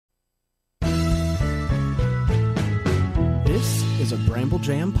is a Bramble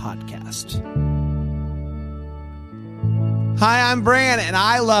Jam podcast. Hi, I'm Bran, and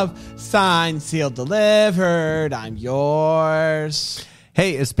I love Signed, Sealed, Delivered. I'm yours.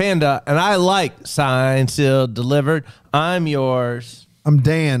 Hey, it's Panda, and I like Signed, Sealed, Delivered. I'm yours. I'm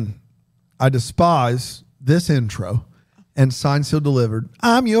Dan. I despise this intro and Signed, Sealed, Delivered.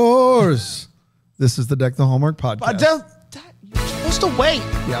 I'm yours. This is the Deck the Hallmark podcast. You're supposed to wait.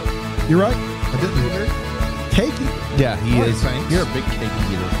 Yep. You're right. I didn't either. Cakey. Yeah, he What, is. thanks? You're a big cake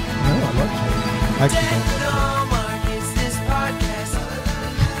eater. No, I love cake. I actually don't love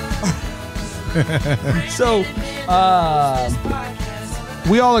cake. So,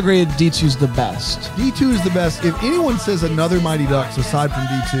 we all agree D2's the best. D2 is the best. If anyone says another Mighty Ducks aside from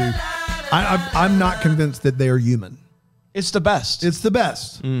D2, I'm not convinced that they are human. It's the best. It's the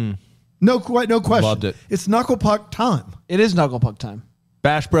best. No question. Loved it. It's knuckle puck time. It is Knuckle Puck time.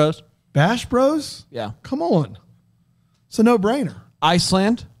 Bash Bros. Bash Bros? Yeah. Come on. It's a no-brainer.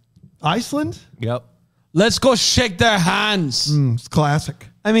 Iceland. Iceland? Yep. Let's go shake their hands. It's classic.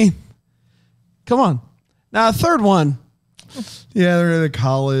 I mean, come on. Now, a third one. Yeah, they're at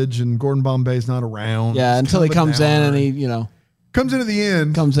college, and Gordon Bombay's not around. Yeah, It's until he kind of a comes in downer. and he, comes in at the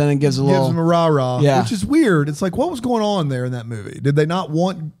end. comes in and gives a little. Gives him a rah-rah, Yeah. which is weird. It's like, what was going on there in that movie? Did they not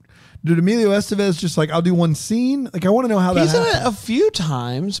want... Did Emilio Estevez just like, I'll do one scene? Like, I want to know how that He's in happened. it a few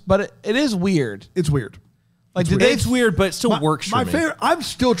times, but it is weird. It's weird. Like, It's weird, but it still works for my me. favorite, I'm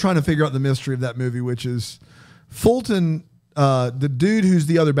still trying to figure out the mystery of that movie, which is Fulton, the dude who's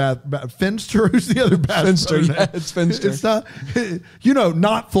the other Finster, who's the other bad Finster, brother. yeah, it's Finster. It's not,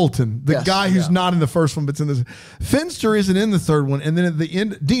 not Fulton, the Yes, guy who's yeah. not in the first one, but's in this. Finster isn't in the third one, and then at the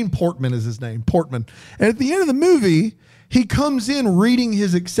end, Dean Portman is his name, Portman. And at the end of the movie, he comes in reading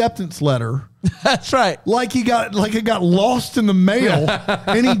his acceptance letter. That's right. Like it got lost in the mail,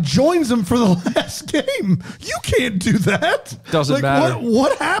 and he joins them for the last game. You can't do that. Doesn't matter.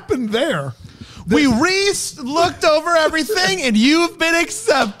 What happened there? We looked over everything, and you've been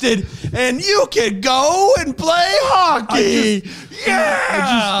accepted, and you can go and play hockey.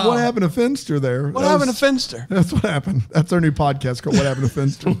 What happened to Finster there? What happened to Finster? That's what happened. That's our new podcast called "What Happened to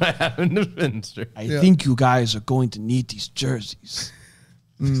Finster." What happened to Finster? I think you guys are going to need these jerseys.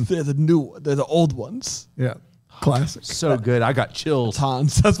 They're the old ones. Yeah, classic. So good. I got chills.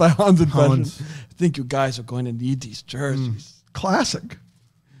 Hans. That's my Hans impression. Hans. I think you guys are going to need these jerseys. Classic.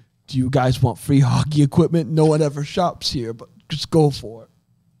 Do you guys want free hockey equipment? No one ever shops here, but just go for it.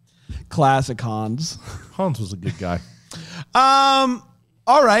 Classic Hans. Hans was a good guy.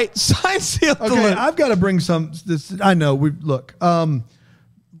 All right. Signed, sealed, Okay, delivered. I've got to bring some. This I know. Look. One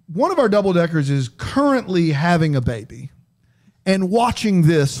of our double deckers is currently having a baby, and watching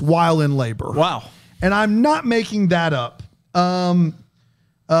this while in labor. Wow. And I'm not making that up.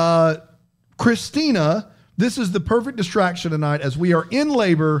 Christina, this is the perfect distraction tonight as we are in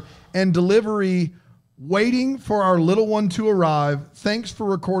labor and delivery, waiting for our little one to arrive. Thanks for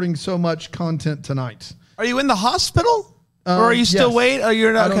recording so much content tonight. Are you in the hospital? Or are you still Yes. waiting? Or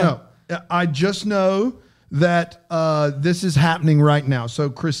you're not? I don't know. I just know that this is happening right now. So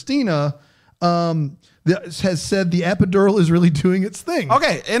Christina has said the epidural is really doing its thing.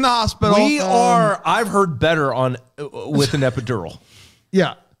 Okay, in the hospital. I've heard better with an epidural.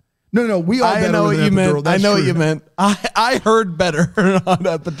 Yeah. No. We all I better know with what an you epidural. meant. I That's know what true. you meant. I heard better on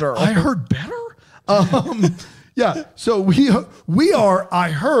epidural. I heard better. Yeah. So we are.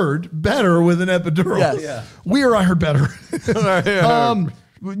 I heard better with an epidural. Yes. Yeah. We are. I heard better.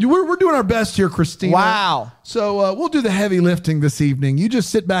 We're doing our best here, Christina. Wow. So we'll do the heavy lifting this evening. You just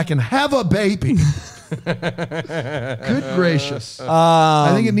sit back and have a baby. Good gracious.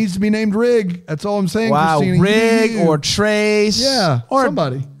 I think it needs to be named Rig. That's all I'm saying, Wow, Christina. Rig You. or Trace. Yeah, Or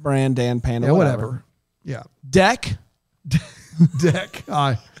somebody. Brandon Panda. Yeah, whatever. Yeah. Deck. Deck.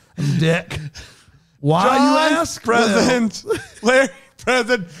 I'm Deck. Why John, you ask? President. Larry,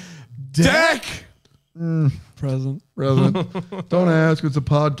 President. Deck. President. President. Don't ask. It's a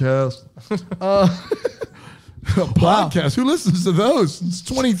podcast. A podcast. Who listens to those? It's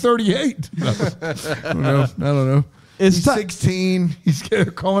 2038. I don't know. He's 16. He's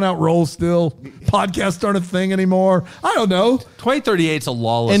calling out roll still. Podcasts aren't a thing anymore. I don't know. 2038 is a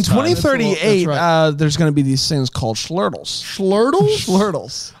lawless In time. 2038, That's right. there's going to be these things called schlurtles. Schlurtles?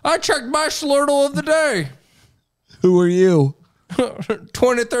 Schlurtles. I checked my schlurtle of the day. Who are you?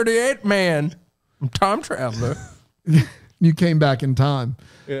 2038 man. I'm time traveler. You came back in time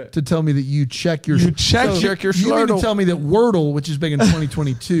to tell me that you check your You so check your You mean to Schlurtle. tell me that Wordle, which is big in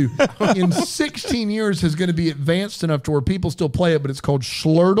 2022, in 16 years is going to be advanced enough to where people still play it, but it's called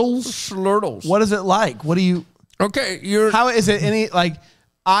Schlurtles? Schlurtles. What is it like? What do you... Okay, you're... How is it any... Like,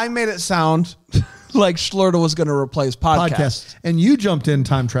 I made it sound like Schlurtle was going to replace podcasts. And you jumped in,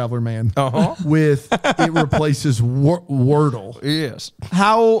 Time Traveler Man, with it replaces Wordle. Yes.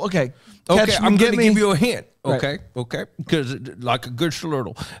 How? Okay. Okay, I'm going to me. give you a hint. Right. Okay. Because like a good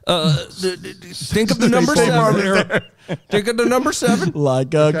Schlurtle. Think of the number 7. Think of the number 7.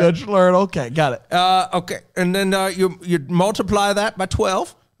 Like a good Schlurtle. Okay, got it. Okay, and then you multiply that by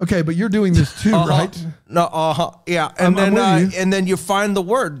 12. Okay, but you're doing this too, right? No, yeah, and then you find the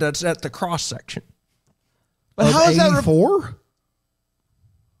word that's at the cross section. But how is that 84?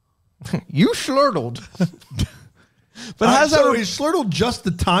 You Schlurtled. But how's that? Is Schlurtle just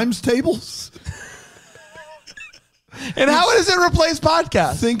the times tables? And how does it replace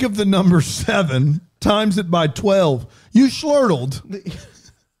podcasts? Think of the number 7, times it by 12. You Schlurtled.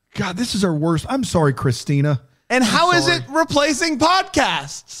 God, this is our worst. I'm sorry, Christina. And how is it replacing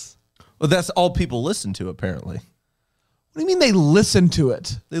podcasts? Well, that's all people listen to, apparently. What do you mean they listen to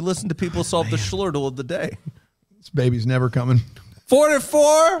it? They listen to people solve the Schlurtle of the day. This baby's never coming.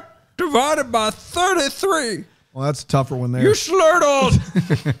 44 divided by 33. Well, that's a tougher one there. You Schlurtled.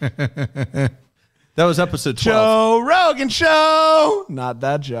 That was episode 12. Joe Rogan Show. Not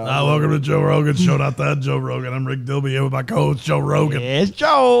that Joe. Welcome to Joe Rogan Show, not that Joe Rogan. I'm Rick Dilby here with my co-host Joe Rogan. It's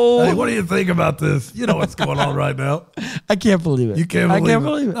Joe. Hey, what do you think about this? You know what's going on right now. I can't believe it. You can't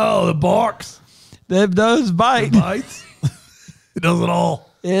believe it. Oh, the barks. Those bite. Bites. It does it all.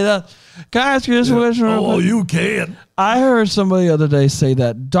 Can I ask you this question? Oh, you can. I heard somebody the other day say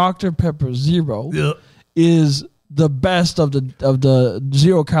that Dr. Pepper Zero is the best of the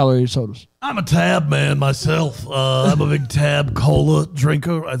 0 calorie sodas. I'm a Tab man myself. I'm a big Tab cola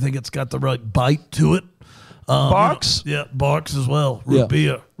drinker. I think it's got the right bite to it. Barks? Yeah, Barks as well. Root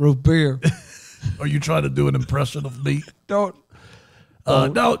beer. Root beer. Are you trying to do an impression of me? Don't.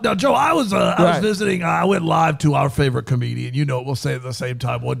 No, Joe. I was visiting. I went live to our favorite comedian. You know, we'll say it at the same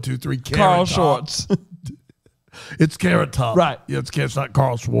time. 1, 2, 3. Carl Schwartz. It's Carrot Top. Right. Yeah, it's not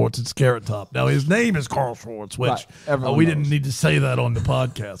Carl Schwartz. It's Carrot Top. Now, his name is Carl Schwartz, which we didn't need to say that on the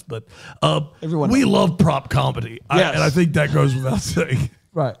podcast. But we love prop comedy. Yes. And I think that goes without saying.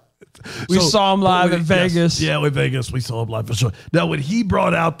 Right. We saw him live in Vegas. Yeah, in Vegas. We saw him live for sure. Now, when he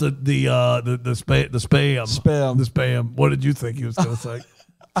brought out the spam, what did you think he was going to say?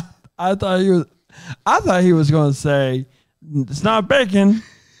 I thought he was going to say, "It's not bacon.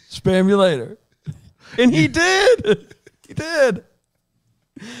 Spam you later." And he did. He did.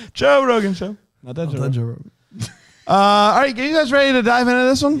 Joe Rogan Show. Not that Joe Rogan. All right, are you guys ready to dive into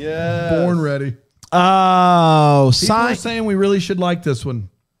this one? Yeah. Born ready. Oh, People are saying we really should like this one.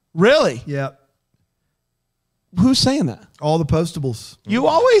 Really? Yeah. Who's saying that? All the postables. You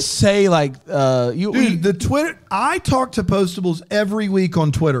always say like the Twitter. I talk to postables every week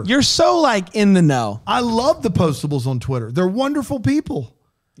on Twitter. You're so like in the know. I love the postables on Twitter. They're wonderful people.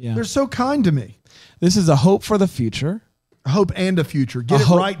 Yeah. They're so kind to me. This is a hope for the future. A hope and a future. Get it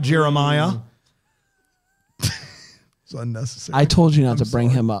right, Jeremiah. It's unnecessary. I told you not to bring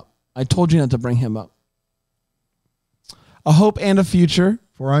him up. I told you not to bring him up. A hope and a future.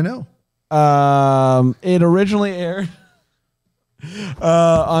 For I know. It originally aired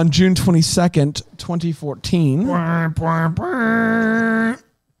on June 22nd, 2014.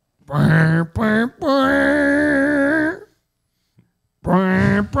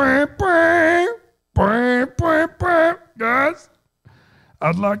 Guys,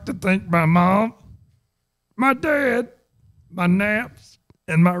 I'd like to thank my mom, my dad, my naps,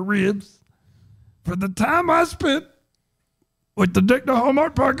 and my ribs for the time I spent with the Dick the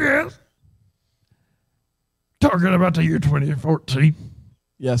Hallmark podcast talking about the year 2014.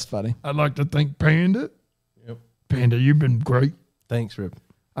 Yes, buddy. I'd like to thank Panda. Yep. Panda, you've been great. Thanks, Rip.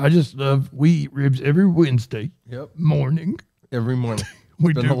 I just love, we eat ribs every Wednesday morning. Every morning.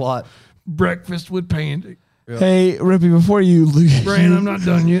 We do a lot. Breakfast with Panda. Yep. Hey, Rippy, before you lose. Brian, I'm not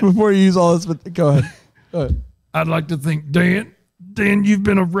done yet. Before you use all this, go ahead. Go ahead. I'd like to thank Dan. Dan, you've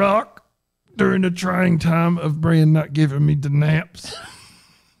been a rock during the trying time of Brian not giving me the naps.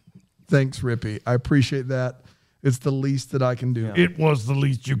 Thanks, Rippy. I appreciate that. It's the least that I can do. It was the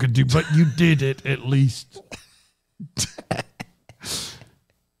least you could do, but you did it at least.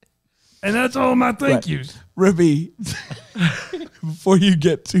 And that's all my thank yous. Rippy, before you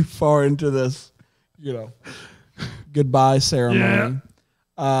get too far into this, goodbye ceremony.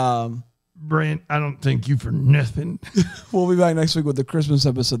 Yeah. Brent, I don't thank you for nothing. We'll be back next week with the Christmas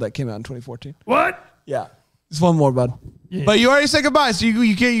episode that came out in 2014. What? Yeah. Just one more, bud. Yeah. But you already said goodbye, so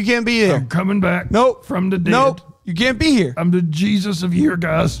you can't be here. I'm coming back. Nope. From the dead. Nope. You can't be here. I'm the Jesus of here,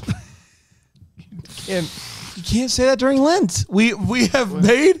 guys. You can't say that during Lent. We have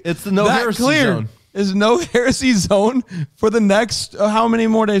made it's the no heresy zone. is no heresy zone for the next, how many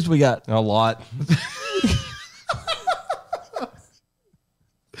more days we got? A lot.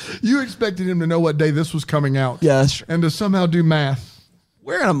 You expected him to know what day this was coming out. Yeah, that's true. And to somehow do math.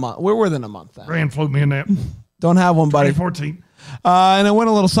 We're in a month. We're within a month now. Rand float me in that. Don't have one, buddy. 2014. And it went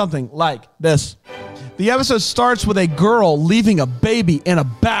a little something like this. The episode starts with a girl leaving a baby in a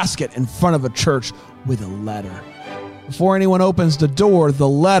basket in front of a church with a letter. Before anyone opens the door, the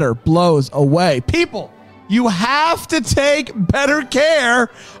letter blows away. People, you have to take better care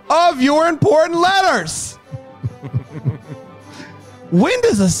of your important letters. Wind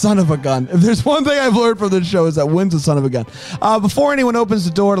is a son of a gun. If there's one thing I've learned from this show is that wind's a son of a gun. Before anyone opens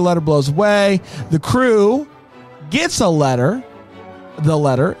the door, the letter blows away. The crew gets the letter,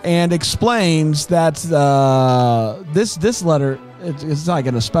 and explains that this letter, it's like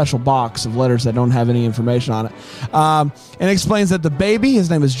in a special box of letters that don't have any information on it. And explains that the baby, his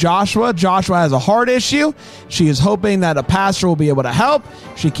name is Joshua. Joshua has a heart issue. She is hoping that a pastor will be able to help.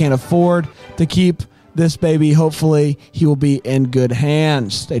 She can't afford to keep this baby. Hopefully he will be in good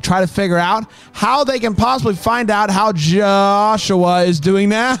hands. They try to figure out how they can possibly find out how Joshua is doing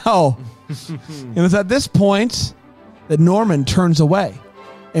now. And it's at this point that Norman turns away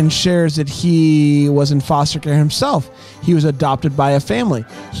and shares that he was in foster care himself. He was adopted by a family.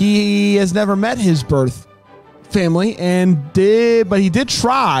 He has never met his birth family, but he did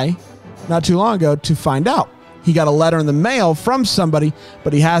try not too long ago to find out. He got a letter in the mail from somebody,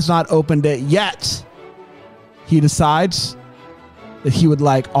 but he has not opened it yet. He decides that he would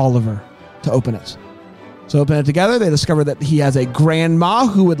like Oliver to open it. So open it together. They discover that he has a grandma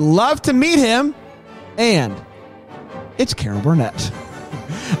who would love to meet him, and it's Carol Burnett.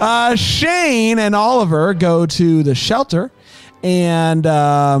 Shane and Oliver go to the shelter and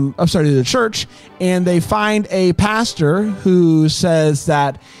to the church, and they find a pastor who says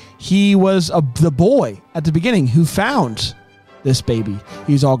that he was the boy at the beginning who found this baby.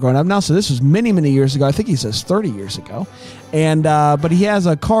 He's all grown up now, so this was many, many years ago. I think he says 30 years ago. And but he has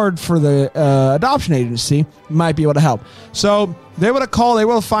a card for the adoption agency. Might be able to help. So they're able to call. They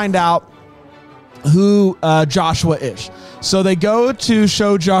will find out who Joshua is. So they go to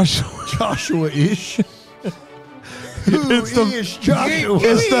show Joshua. Joshua-ish? Who is Joshua?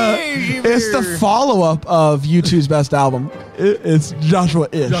 It's the follow-up of U2's best album. It's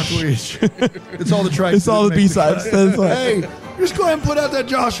Joshua-ish. Joshua-ish. It's all the tracks. It's all the B-sides. Hey, just go ahead and put out that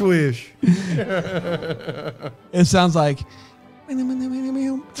Joshua-ish. It sounds like...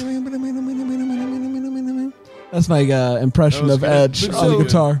 That's my impression of Edge on the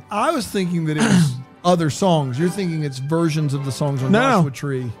guitar. I was thinking that it was other songs. You're thinking it's versions of the songs on Joshua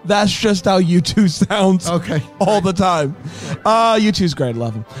Tree. That's just how U2 sounds all the time. U2's great.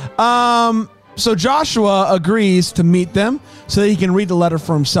 Love him. So Joshua agrees to meet them so that he can read the letter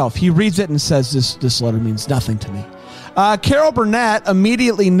for himself. He reads it and says, this letter means nothing to me. Carol Burnett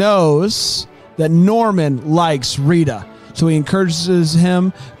immediately knows that Norman likes Rita. So he encourages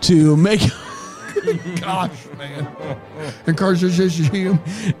him to make... Gosh, man. Encourages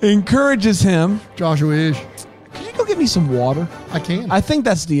him. Joshua-ish. Could you go get me some water? I can. I think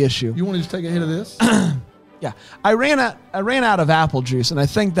that's the issue. You want to just take a hit of this? Yeah. I ran out of apple juice, and I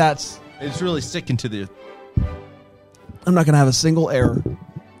think that's... It's really sticking to the... I'm not going to have a single error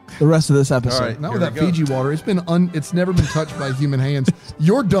the rest of this episode. All right, not with that Fiji water. It's never been touched by human hands.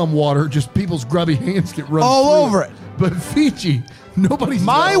 Your dumb water, just people's grubby hands get run all over it. But Fiji, nobody's...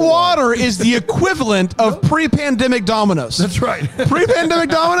 My water is the equivalent of pre-pandemic Domino's. That's right. Pre-pandemic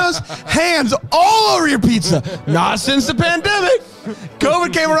Domino's, hands all over your pizza. Not since the pandemic.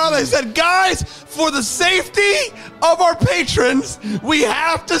 COVID came around, they said, guys, for the safety of our patrons, we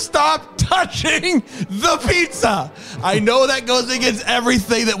have to stop touching the pizza. I know that goes against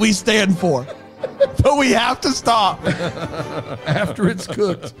everything that we stand for, but we have to stop. After it's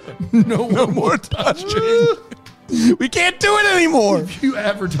cooked, no more touching. We can't do it anymore. If you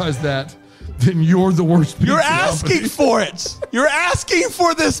advertise that, then you're the worst pizza You're asking for it. You're asking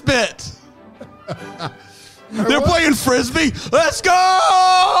for this bit. They're playing Frisbee. Let's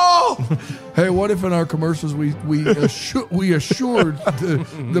go! Hey, what if in our commercials we assured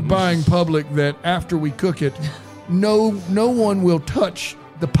the buying public that after we cook it, no one will touch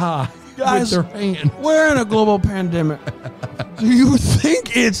the pie with their hand. We're in a global pandemic. Do you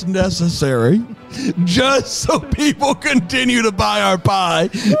think it's necessary just so people continue to buy our pie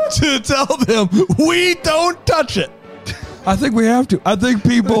to tell them we don't touch it? I think we have to. I think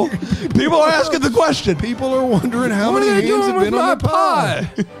people are asking the question. People are wondering how many hands have been on the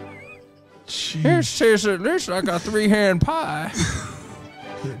pie. Here says at least I got 3-hand pie.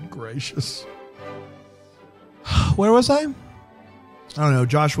 Good gracious. Where was I? I don't know,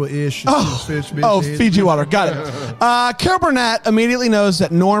 Joshua-ish. Fish, Fiji water. Got it. Carol Burnett immediately knows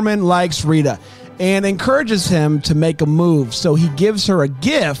that Norman likes Rita and encourages him to make a move. So he gives her a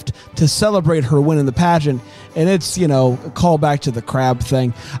gift to celebrate her win in the pageant. And it's, a callback to the crab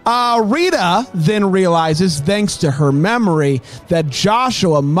thing. Rita then realizes, thanks to her memory, that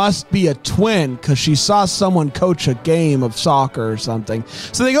Joshua must be a twin because she saw someone coach a game of soccer or something.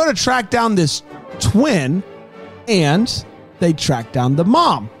 So they go to track down this twin, and they track down the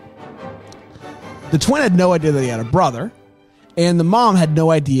mom. The twin had no idea that he had a brother, and the mom had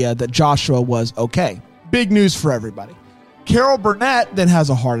no idea that Joshua was okay. Big news for everybody. Carol Burnett then has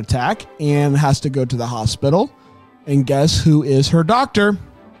a heart attack and has to go to the hospital. And guess who is her doctor?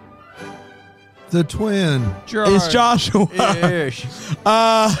 The twin. It's Joshua. Ish.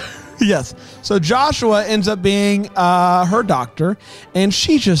 Yes. So Joshua ends up being her doctor, and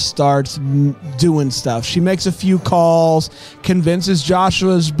she just starts doing stuff. She makes a few calls, convinces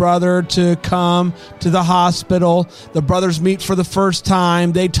Joshua's brother to come to the hospital. The brothers meet for the first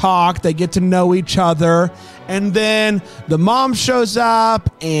time. They talk. They get to know each other. And then the mom shows up,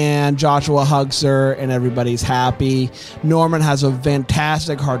 and Joshua hugs her, and everybody's happy. Norman has a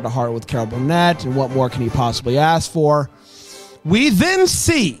fantastic heart-to-heart with Carol Burnett, and what more can he possibly ask for? We then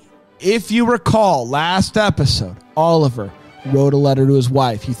see, if you recall, last episode, Oliver wrote a letter to his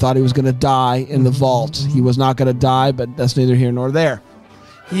wife. He thought he was going to die in the vault. He was not going to die, but that's neither here nor there.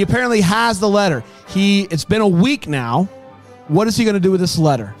 He apparently has the letter. It's been a week now. What is he going to do with this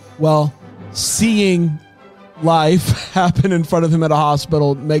letter? Well, seeing life happen in front of him at a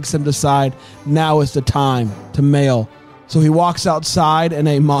hospital makes him decide now is the time to mail. So he walks outside in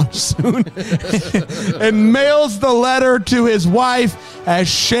a monsoon and mails the letter to his wife as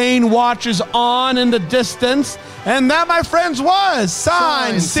Shane watches on in the distance. And that, my friends, was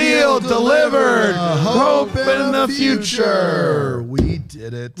signed, sealed, delivered. Hope in the future. We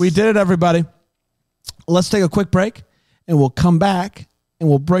did it. We did it, everybody. Let's take a quick break, and we'll come back, and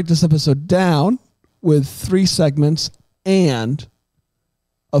we'll break this episode down with 3 segments and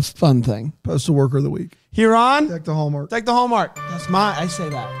a fun thing. Postal Worker of the Week. Here on Deck the Hallmark. Deck the Hallmark. That's I say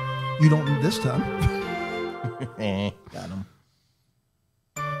that. You don't this time. Got him.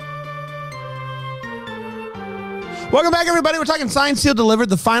 Welcome back, everybody. We're talking Signed, Sealed, Delivered,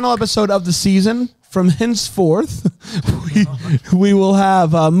 the final episode of the season. From henceforth, we will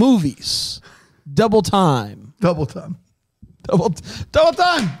have movies. Double time. Double time. Double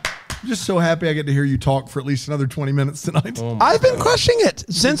time. I'm just so happy I get to hear you talk for at least another 20 minutes tonight. I've been crushing it.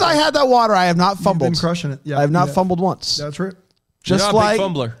 Since I had that water, I have not fumbled. You've been crushing it. Yeah, I have not fumbled once. That's right. Just You're not a like big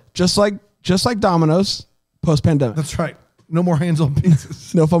fumbler. Just like Domino's post-pandemic. That's right. No more hands on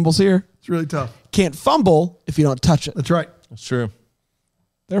pizzas. No fumbles here. It's really tough. Can't fumble if you don't touch it. That's right. That's true.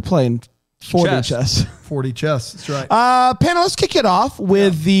 They're playing 40 chess. 40 chess. That's right. Panel, let's kick it off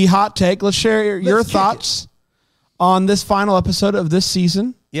with the hot take. Let's share your thoughts on this final episode of this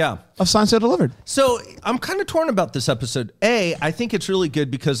season. Yeah. Of Signed, Sealed, Delivered. So I'm kind of torn about this episode. I think it's really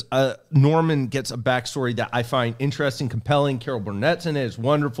good because Norman gets a backstory that I find interesting, compelling. Carol Burnett's in it. It's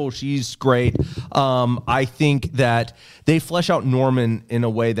wonderful. She's great. I think that they flesh out Norman in a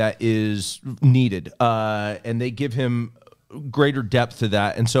way that is needed, and they give him greater depth to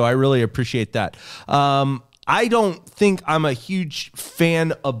that. And so I really appreciate that. I don't think I'm a huge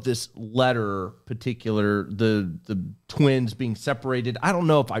fan of this letter, the twins being separated. I don't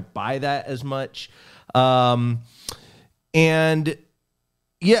know if I buy that as much. And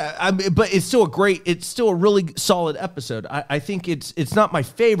yeah, but it's still a really solid episode. I think it's not my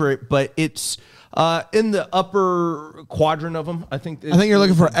favorite, but it's in the upper quadrant of them. I think you're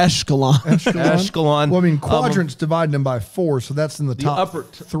looking for Eshkelon. Eshkelon. Well, I mean, quadrants dividing them by 4, so that's in the top upper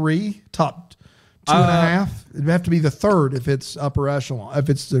 3, top 2.5. It'd have to be the third if it's upper echelon, if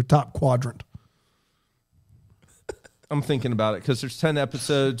it's the top quadrant. I'm thinking about it because there's 10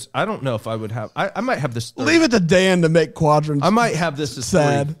 episodes. I don't know if I would have. I might have this. Third. Leave it to Dan to make quadrants. I might have this as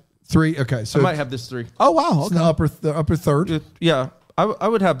sad. 3. Okay, so I might have this 3. Oh wow, okay. The upper third. Yeah, I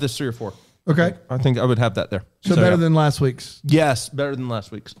would have this 3 or 4. Okay, I think I would have that there. So better than last week's. Yes, better than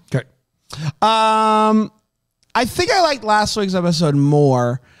last week's. Okay. I think I liked last week's episode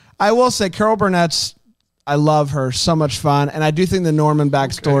more. I will say Carol Burnett's, I love her, so much fun. And I do think the Norman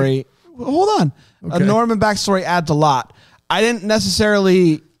backstory, hold on. A Norman backstory adds a lot. I didn't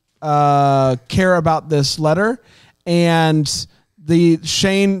necessarily care about this letter. And the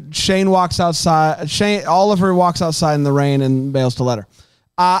Shane walks outside, Oliver walks outside in the rain and mails the letter.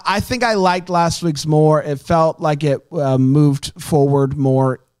 I think I liked last week's more. It felt like it moved forward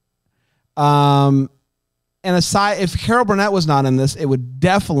more. And aside, if Carol Burnett was not in this, it would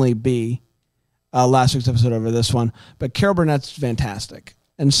definitely be last week's episode over this one. But Carol Burnett's fantastic.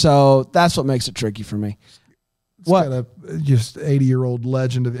 And so that's what makes it tricky for me. What? Got a just 80-year-old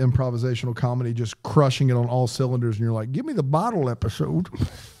legend of improvisational comedy just crushing it on all cylinders, and you're like, give me the bottle episode.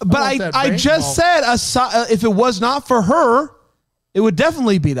 But I just said, if it was not for her, it would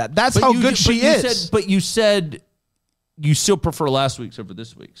definitely be that. That's how good she is. But you said you still prefer last week's over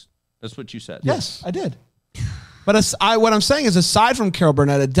this week's. That's what you said. Yes, I did. But what I'm saying is, aside from Carol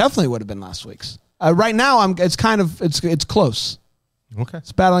Burnett, it definitely would have been last week's. Right now, it's close. Okay,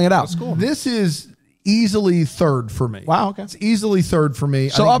 it's battling it out. That's cool. This is easily third for me. Wow, okay. It's easily third for me.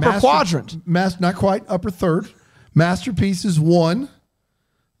 So upper quadrant. Not quite upper third. Masterpiece is 1.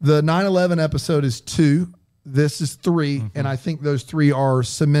 The 9/11 episode is 2. This is 3. And I think those 3 are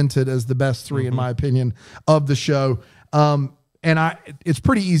cemented as the best 3, in my opinion, of the show. It's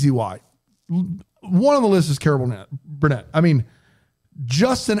pretty easy why. One on the list is Carol Burnett. I mean,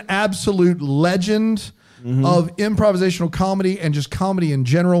 just an absolute legend of improvisational comedy and just comedy in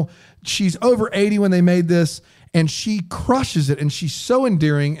general. She's over 80 when they made this, and she crushes it. And she's so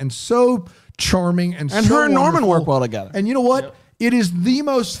endearing and so charming. And so her and Norman wonderful. work well together. And you know what? Yep. It is the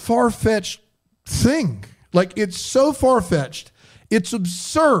most far-fetched thing. Like, it's so far-fetched. It's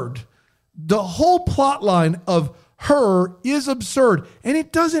absurd. The whole plot line of her is absurd. And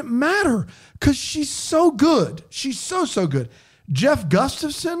it doesn't matter because she's so good. She's so good. Jeff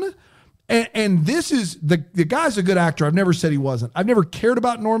Gustafson... And this is, the guy's a good actor. I've never said he wasn't. I've never cared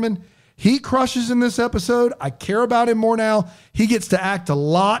about Norman. He crushes in this episode. I care about him more now. He gets to act a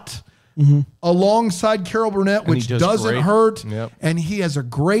lot alongside Carol Burnett, which doesn't hurt. Yep. And he has a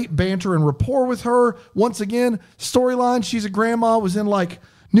great banter and rapport with her. Once again, storyline, she's a grandma, was in like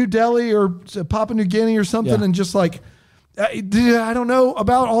New Delhi or Papua New Guinea or something, and just like, I don't know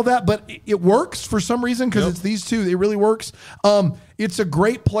about all that, but it works for some reason because it's these two. It really works. It's a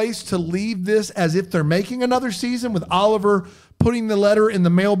great place to leave this as if they're making another season, with Oliver putting the letter in the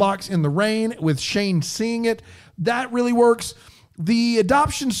mailbox in the rain, with Shane seeing it. That really works. The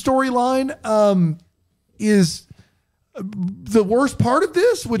adoption storyline is the worst part of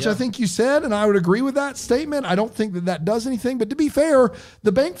this, which I think you said, and I would agree with that statement. I don't think that does anything. But to be fair,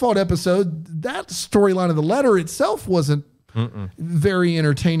 the bank vault episode, that storyline of the letter itself wasn't very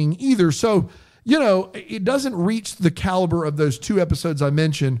entertaining either. So, you know, it doesn't reach the caliber of those 2 episodes I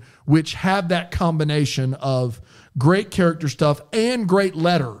mentioned, which have that combination of great character stuff and great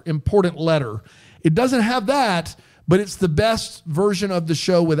letter, important letter. It doesn't have that, but it's the best version of the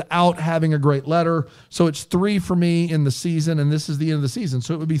show without having a great letter. So it's 3 for me in the season, and this is the end of the season.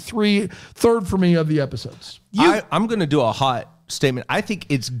 So it would be third for me of the episodes. I'm going to do a hot statement. I think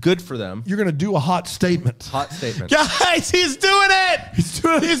it's good for them. You're going to do a hot statement. Hot statement. Guys, he's doing it. He's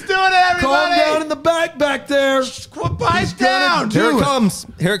doing it, everybody. Calm down in the back there. Pipe down. Here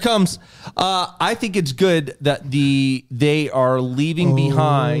it comes. I think it's good that they are leaving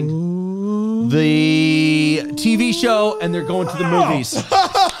behind the TV show and they're going to the movies.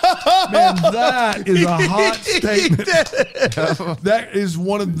 Man, that is a hot statement. That is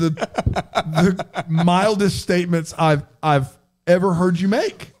one of the mildest statements I've ever heard you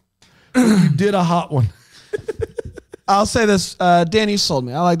make. You did a hot one. I'll say this, Danny sold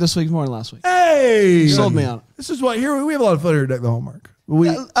me. I like this week more than last week. Hey, sold me on it. This is what here we have a lot of fun here at Deck the Hallmark.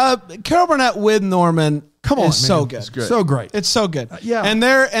 Carol Burnett with Norman. Come on, is so good. So great. It's so good. Yeah. And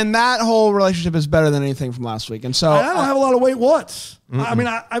that whole relationship is better than anything from last week. And so I don't have a lot of wait what's. I mean,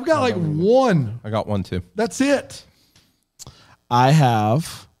 I've got like one. I got one too. That's it. I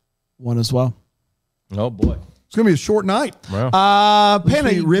have one as well. Oh boy. It's gonna be a short night. Wow.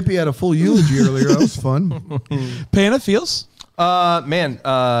 Rippy had a full eulogy earlier. That was fun. Paying it feels.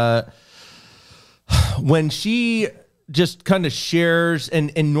 When she just kind of shares,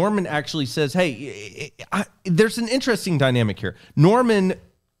 and Norman actually says, hey, there's an interesting dynamic here. Norman,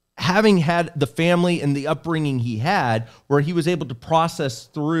 having had the family and the upbringing he had, where he was able to process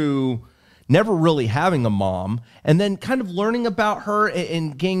through never really having a mom, and then kind of learning about her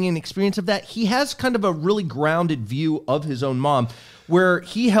and gaining an experience of that, he has kind of a really grounded view of his own mom, where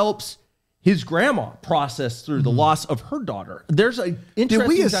he helps his grandma process through the loss of her daughter. There's an interesting Did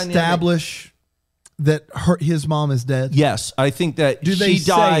we dynamic. establish that his mom is dead? Yes, I think that they she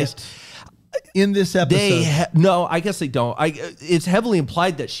dies say it in this episode. No, I guess they don't. It's heavily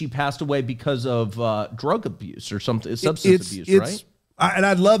implied that she passed away because of drug abuse or something, substance abuse, right? And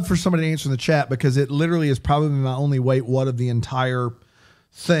I'd love for somebody to answer in the chat, because it literally is probably my only wait what of the entire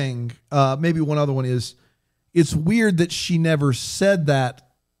thing. Maybe one other one is, it's weird that she never said that.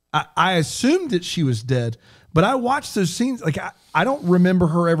 I assumed that she was dead, but I watched those scenes. Like I don't remember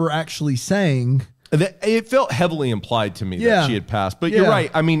her ever actually saying, It felt heavily implied to me that she had passed, but you're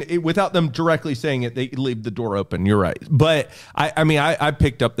right. I mean, without them directly saying it, they leave the door open. You're right, but I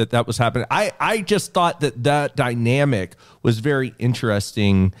picked up that was happening. I just thought that dynamic was very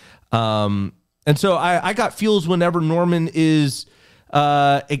interesting, and so I got feels whenever Norman is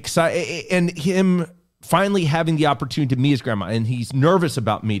excited and him finally having the opportunity to meet his grandma, and he's nervous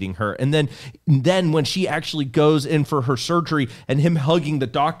about meeting her. And then when she actually goes in for her surgery and him hugging the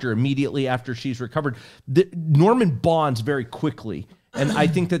doctor immediately after she's recovered, Norman bonds very quickly. And I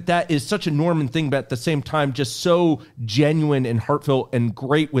think that is such a Norman thing, but at the same time, just so genuine and heartfelt and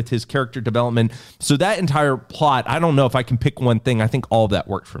great with his character development. So that entire plot, I don't know if I can pick one thing. I think all of that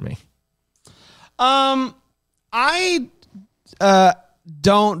worked for me. I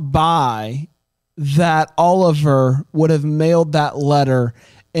don't buy that Oliver would have mailed that letter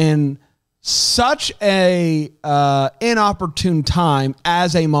in such a inopportune time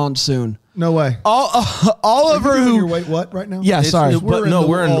as a monsoon. No way. Oliver, who wait, what right now? Yeah, sorry. We're in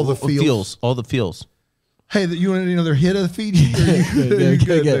all the feels. All the feels. Hey, you want another hit of the feed? This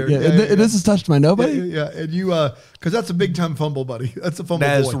has touched my nobody. Yeah, and you because that's a big time fumble, buddy. That's a fumble.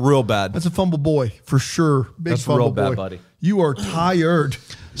 That is boy. real bad. That's a fumble boy for sure. Big That's fumble real boy. bad, buddy. You are tired.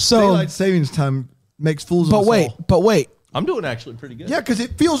 So daylight savings time makes fools of us all. But wait. I'm doing actually pretty good. Yeah, because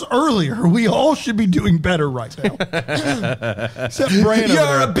it feels earlier. We all should be doing better right now. Except Brandon.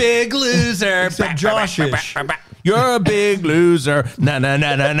 You're a big loser. Except Josh is. You're a big loser. Na na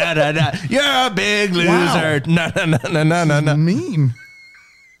na na na na na. You're a big loser. Wow. Na na na na na na na. Mean.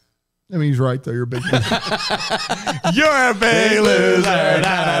 I mean, he's right though. You're a big loser. You're a big loser. Na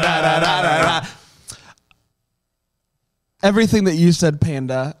na na na na na. Everything that you said,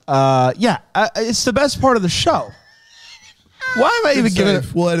 Panda. It's the best part of the show. Why am I even giving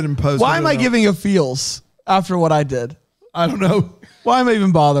it? We'll edit and post. Why am I giving you feels after what I did? I don't know. Why am I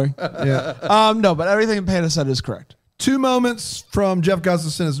even bothering? Yeah. No, but everything Panda said is correct. 2 moments from Jeff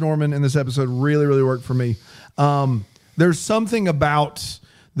Gustafson as Norman in this episode really, really worked for me. There's something about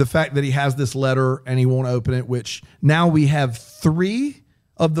the fact that he has this letter and he won't open it, which now we have 3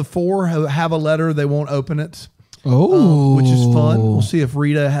 of the 4 have a letter. They won't open it. Which is fun. We'll see if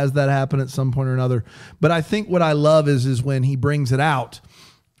Rita has that happen at some point or another. But I think what I love is when he brings it out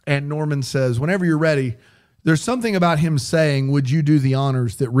and Norman says, whenever you're ready, there's something about him saying, would you do the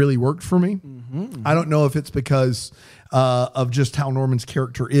honors, that really worked for me. Mm-hmm. I don't know if it's because of just how Norman's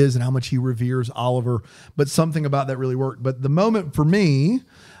character is and how much he reveres Oliver, but something about that really worked. But the moment for me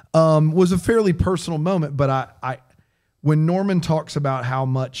was a fairly personal moment, but I when Norman talks about how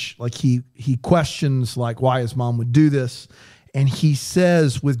much like he questions like why his mom would do this, and he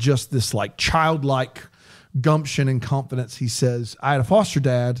says with just this like childlike gumption and confidence, he says, I had a foster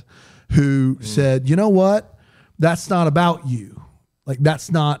dad who said, you know what? That's not about you. Like that's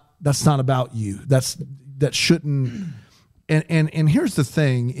not about you. That shouldn't. And here's the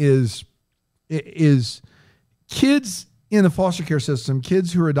thing is kids in the foster care system,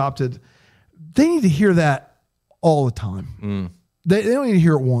 kids who are adopted, they need to hear that all the time. They don't need to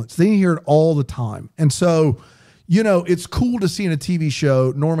hear it once. They need to hear it all the time. And so, you know, it's cool to see in a TV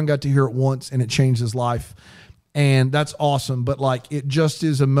show, Norman got to hear it once and it changed his life. And that's awesome. But like, it just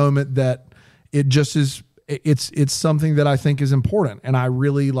is a moment that it just is, it's something that I think is important. And I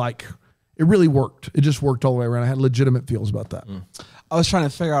really like, it really worked. It just worked all the way around. I had legitimate feels about that. I was trying to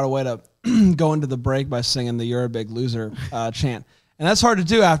figure out a way to go into the break by singing the "You're a Big Loser" chant, and that's hard to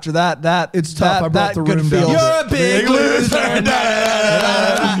do after that. It's tough. I brought the room down. You're a big loser.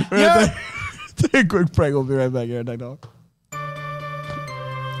 Take a quick break. We'll be right back here at Tech Talk.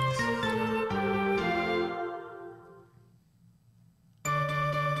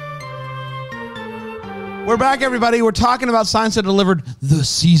 We're back, everybody. We're talking about Science That Delivered the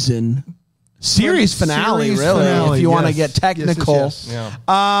series finale, Series really, finale, if you want to yes. get technical. Yes. Yeah.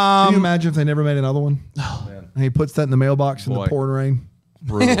 Can you imagine if they never made another one? Oh, man. And he puts that in the mailbox in Boy. the pouring rain.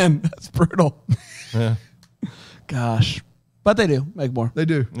 Brutal. Man, that's brutal. Yeah. Gosh. But they do make more. They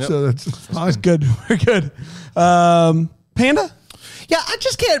do. Yep. So that's fine. Good. We're good. Panda? Yeah, I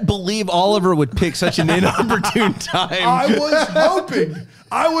just can't believe Oliver would pick such an inopportune time. I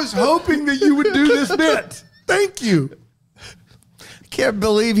was hoping that you would do this bit. Thank you. Can't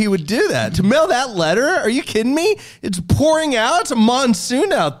believe he would do that. To mail that letter? Are you kidding me? It's pouring out. It's a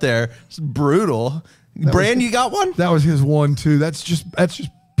monsoon out there. It's brutal. Brand, you got one? That was his one too. That's just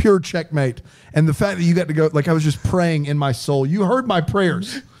pure checkmate. And the fact that you got to go, like I was just praying in my soul. You heard my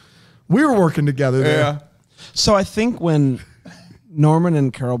prayers. We were working together there. Yeah. So I think when Norman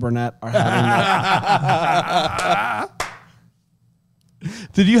and Carol Burnett are having that.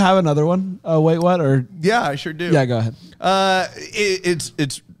 Did you have another one? Wait, what? Or Yeah, I sure do. yeah, go ahead.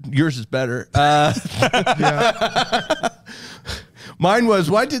 It's yours is better. Mine was,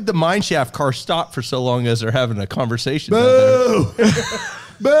 why did the mine shaft car stop for so long as they're having a conversation? Boo!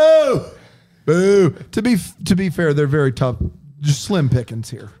 Boo! Boo! To be fair, they're very tough. Just slim pickings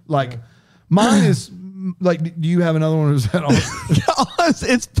here. Like mine is like. Do you have another one? Or is that all?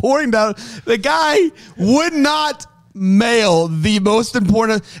 It's pouring down. The guy would not mail the most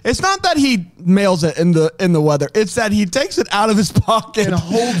important. It's not that he mails it in the weather. It's that he takes it out of his pocket And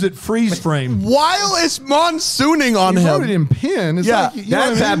holds it freeze frame. while it's monsooning on You him. wrote it in pen. It's Yeah, like, you know what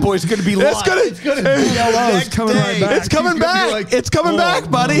I That bad mean? boy's going to be It's live. gonna- It's going to be It's coming right back. It's coming He's gonna be back. like, It's coming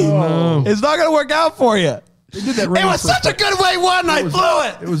back, buddy. no. It's not going to work out for you. They did that It rain was for such a good way one. I flew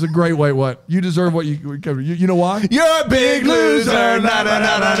it. It was a great wait. What you deserve? What you know why? You're a big loser. Na, na, na,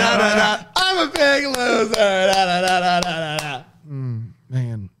 na, na, na, na. I'm a big loser. Na, na, na, na, na, na.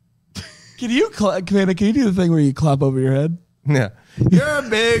 Man, Can you do the thing where you clap over your head? Yeah. You're a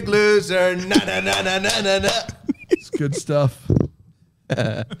big loser. Na, na, na, na, na, na, na. it's good stuff.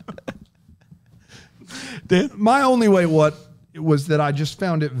 Dan? My only way was that I just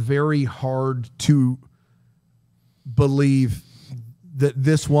found it very hard to believe that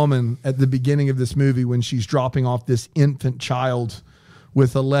this woman at the beginning of this movie, when she's dropping off this infant child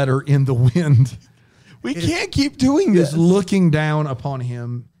with a letter in the wind, We can't keep doing this. is looking down upon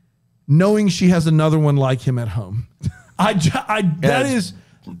him, knowing she has another one like him at home.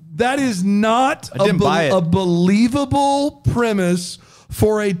 That is not didn't buy it. a believable premise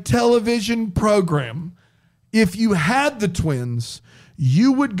for a television program. If you had the twins,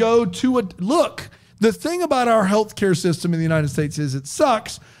 you would go to a look. The thing about our healthcare system in the United States is it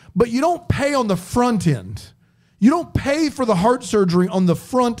sucks, but you don't pay on the front end. You don't pay for the heart surgery on the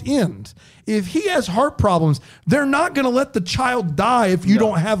front end. If he has heart problems, they're not going to let the child die if you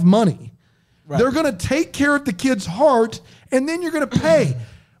don't have money. Right. They're going to take care of the kid's heart, and then you're going to pay.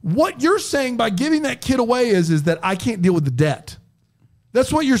 What you're saying by giving that kid away is that I can't deal with the debt.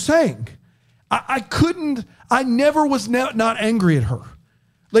 That's what you're saying. I never was not angry at her.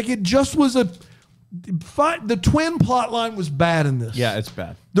 Like it just was the twin plot line was bad in this. Yeah, it's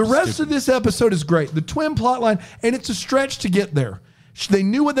bad. The rest of this episode is great. The twin plot line, and it's a stretch to get there. They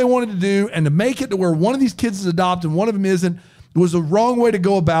knew what they wanted to do, and to make it to where one of these kids is adopted and one of them isn't was a wrong way to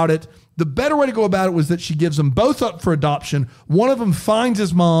go about it. The better way to go about it was that she gives them both up for adoption. One of them finds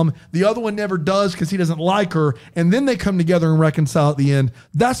his mom. The other one never does because he doesn't like her. And then they come together and reconcile at the end.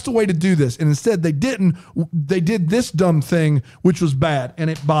 That's the way to do this. And instead they didn't. They did this dumb thing, which was bad. And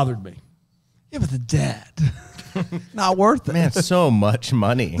it bothered me. Yeah, but the debt. Not worth it. Man, so much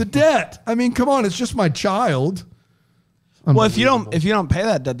money. The debt. I mean, come on. It's just my child. Well, if you don't pay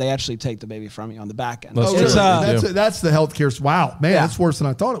that debt, they actually take the baby from you on the back end. That's It's true. That's the healthcare. Wow, man, Yeah. that's worse than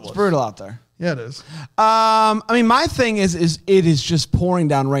I thought it was. brutal out there. Yeah, it is. I mean, my thing is it is just pouring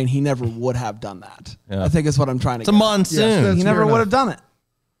down rain. He never would have done that. Yeah. I think is what I'm trying to It's a get at. monsoon. Yes, that's He never fair would enough. have done it.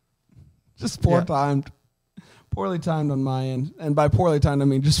 Just poorly timed on my end. And by poorly timed, I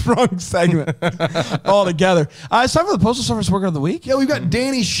mean just wrong segment altogether. It's time for the Postal Service Worker of the Week. Yeah, we've got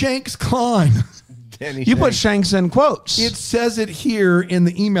Danny Shanks Klein. Danny You put Shanks. Shanks in quotes. It says it here in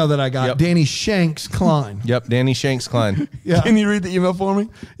the email that I got. Yep. Danny Shanks Klein. Yep, Danny Shanks Klein. Yeah. Can you read the email for me?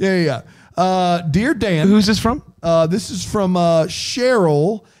 Yeah. Dear Dan, Who's this from? this is from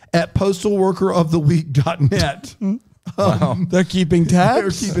Cheryl at postalworkeroftheweek.net. They're keeping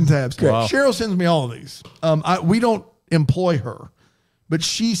tabs. They're keeping tabs. Wow. Cheryl sends me all of these. We don't employ her, but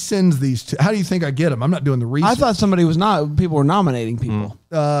she sends these to. How do you think I get them? I'm not doing the research. I thought people were nominating people.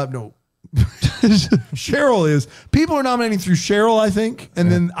 No. Cheryl is. People are nominating through Cheryl, I think,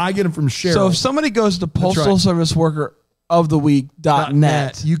 and then I get them from Cheryl. So if somebody goes to Postal right. Service Worker of the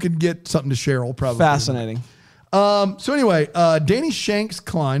Week.net, you could get something to Cheryl, probably. fascinating. So anyway, Danny Shanks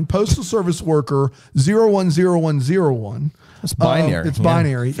Klein, Postal Service Worker 010101. It's binary. It's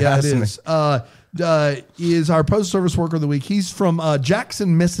binary. Yeah, it is. Fascinating. Is our Postal Service Worker of the Week. He's from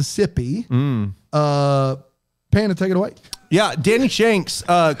Jackson, Mississippi. Panda, take it away. Yeah, Danny Shanks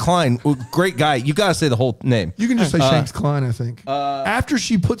Klein, great guy. You got to say the whole name. You can just say Shanks Klein, I think. After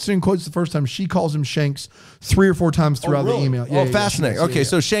she puts it in quotes the first time, she calls him Shanks 3 or 4 times throughout the email. Fascinating. She does. Okay,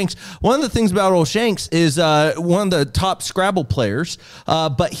 so Shanks, one of the things about old Shanks is one of the top Scrabble players,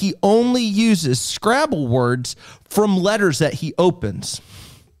 but he only uses Scrabble words from letters that he opens.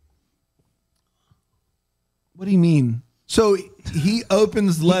 What do you mean? So he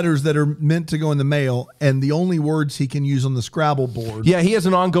opens letters that are meant to go in the mail, and the only words he can use on the Scrabble board. Yeah, he has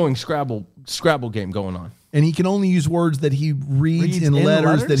an ongoing Scrabble game going on. And he can only use words that he reads in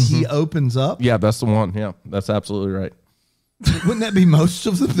letters that he opens up. Yeah, that's the one. Yeah, that's absolutely right. Wouldn't that be most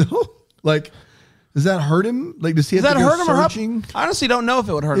of them, though? Like, Does that hurt him? Like, does he Does have that to go hurt him or help? searching? I honestly don't know if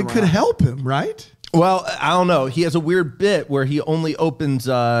it would hurt him. It could help him, right? Well, I don't know. He has a weird bit where he only opens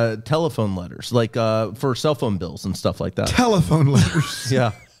telephone letters, like for cell phone bills and stuff like that. Telephone letters.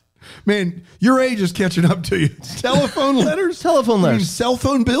 Yeah. Man, your age is catching up to you. Telephone letters? Telephone You mean letters. cell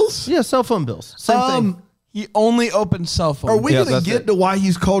phone bills? Yeah, cell phone bills. Same thing. He only opens cell phones. Are we Yeah, going to that's get it. to why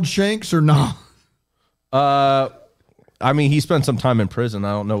he's called Shanks or not? I mean, he spent some time in prison.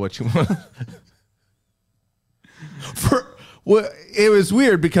 I don't know what you want. Well, it was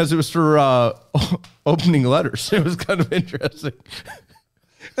weird because it was for opening letters. It was kind of interesting.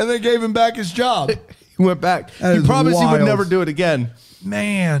 And they gave him back his job. He went back. That He is promised he would wild. never do it again.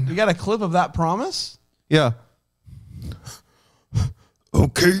 Man. You got a clip of that promise? Yeah.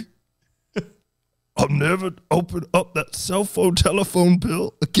 Okay. I'll never open up that cell phone telephone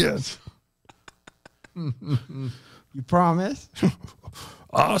bill again. You promise?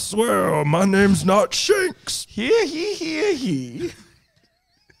 I swear, my name's not Shanks. He.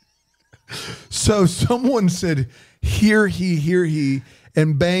 So someone said, hear he,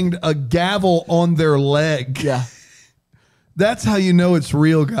 and banged a gavel on their leg. Yeah. That's how you know it's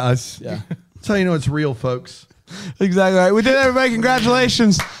real, guys. Yeah. That's how you know it's real, folks. Exactly right. We did it, everybody.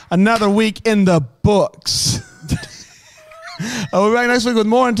 Congratulations. Another week in the books. We'll be back next week with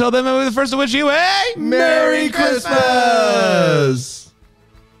more. Until then, may we be the first to wish you a Merry Christmas!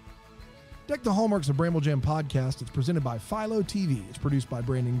 Deck the Hallmarks of Bramble Jam podcast. It's presented by Philo TV. It's produced by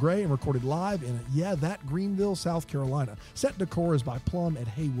Brandon Gray and recorded live in, Greenville, South Carolina. Set decor is by Plum at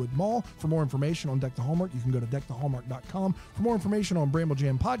Haywood Mall. For more information on Deck the Hallmark, you can go to deckthehallmark.com. For more information on Bramble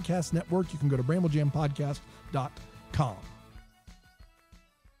Jam Podcast Network, you can go to bramblejampodcast.com.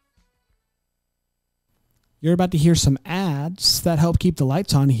 You're about to hear some ads that help keep the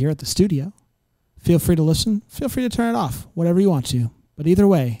lights on here at the studio. Feel free to listen. Feel free to turn it off, whatever you want to. But either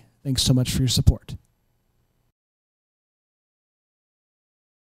way, thanks so much for your support.